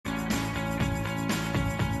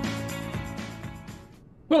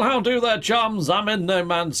Well, how do there, chums? I'm in No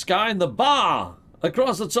Man's Sky, and the bar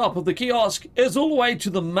across the top of the kiosk is all the way to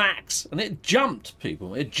the max. And it jumped,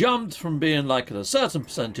 people. It jumped from being like at a certain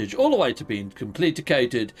percentage all the way to being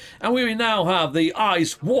completed. And we now have the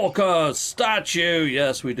Ice Walker statue.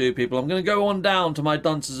 Yes, we do, people. I'm going to go on down to my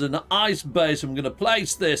dunces in the ice base. I'm going to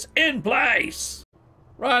place this in place.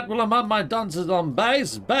 Right, well, I'm at my dunces on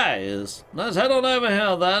base. Let's head on over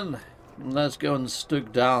here, then. Let's go and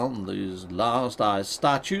stick down these last ice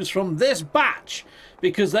statues from this batch,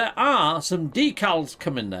 because there are some decals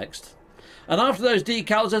coming next. And after those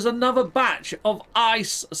decals, there's another batch of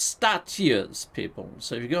ice statues, people.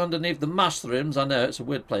 So if you go underneath the mushrooms, I know it's a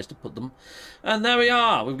weird place to put them. And there we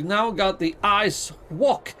are. We've now got the Ice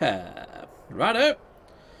Walker. Righto.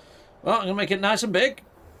 Well, I'm going to make it nice and big.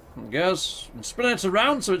 It goes and spin it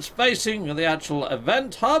around so it's facing the actual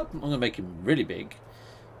event hub. I'm going to make him really big.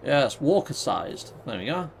 Yes, walker-sized. There we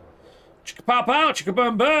go. Chicka-pow-pow,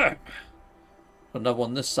 chicka-boom-boom. Another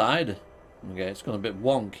one this side. Okay, it's gone a bit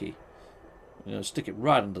wonky. I'm going to stick it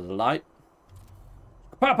right under the light.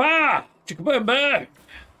 Chicka-pow-pow, chicka-boom-boom.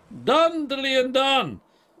 Done, dilly and done.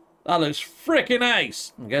 That looks frickin'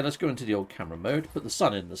 ace. Okay, let's go into the old camera mode. Put the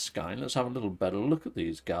sun in the sky. Let's have a little better look at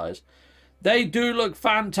these guys. They do look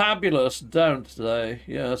fantabulous, don't they?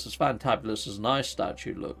 Yes, as fantabulous as an ice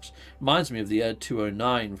statue looks. Reminds me of the Ed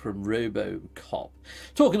 209 from RoboCop.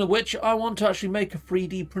 Talking of which, I want to actually make a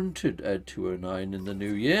 3D printed Ed 209 in the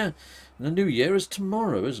new year. And the new year is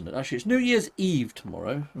tomorrow, isn't it? Actually, it's New Year's Eve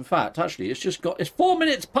tomorrow. In fact, actually, it's 4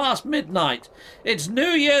 minutes past midnight. It's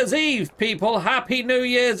New Year's Eve, people. Happy New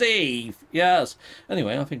Year's Eve. Yes.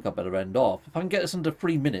 Anyway, I think I better end off. If I can get this under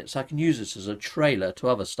 3 minutes, I can use this as a trailer to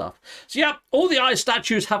other stuff. So, yeah, all the ice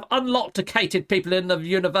statues have unlocked-icated people in the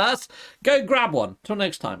universe. Go grab one. Till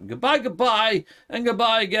next time. Goodbye, goodbye, and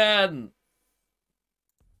goodbye again.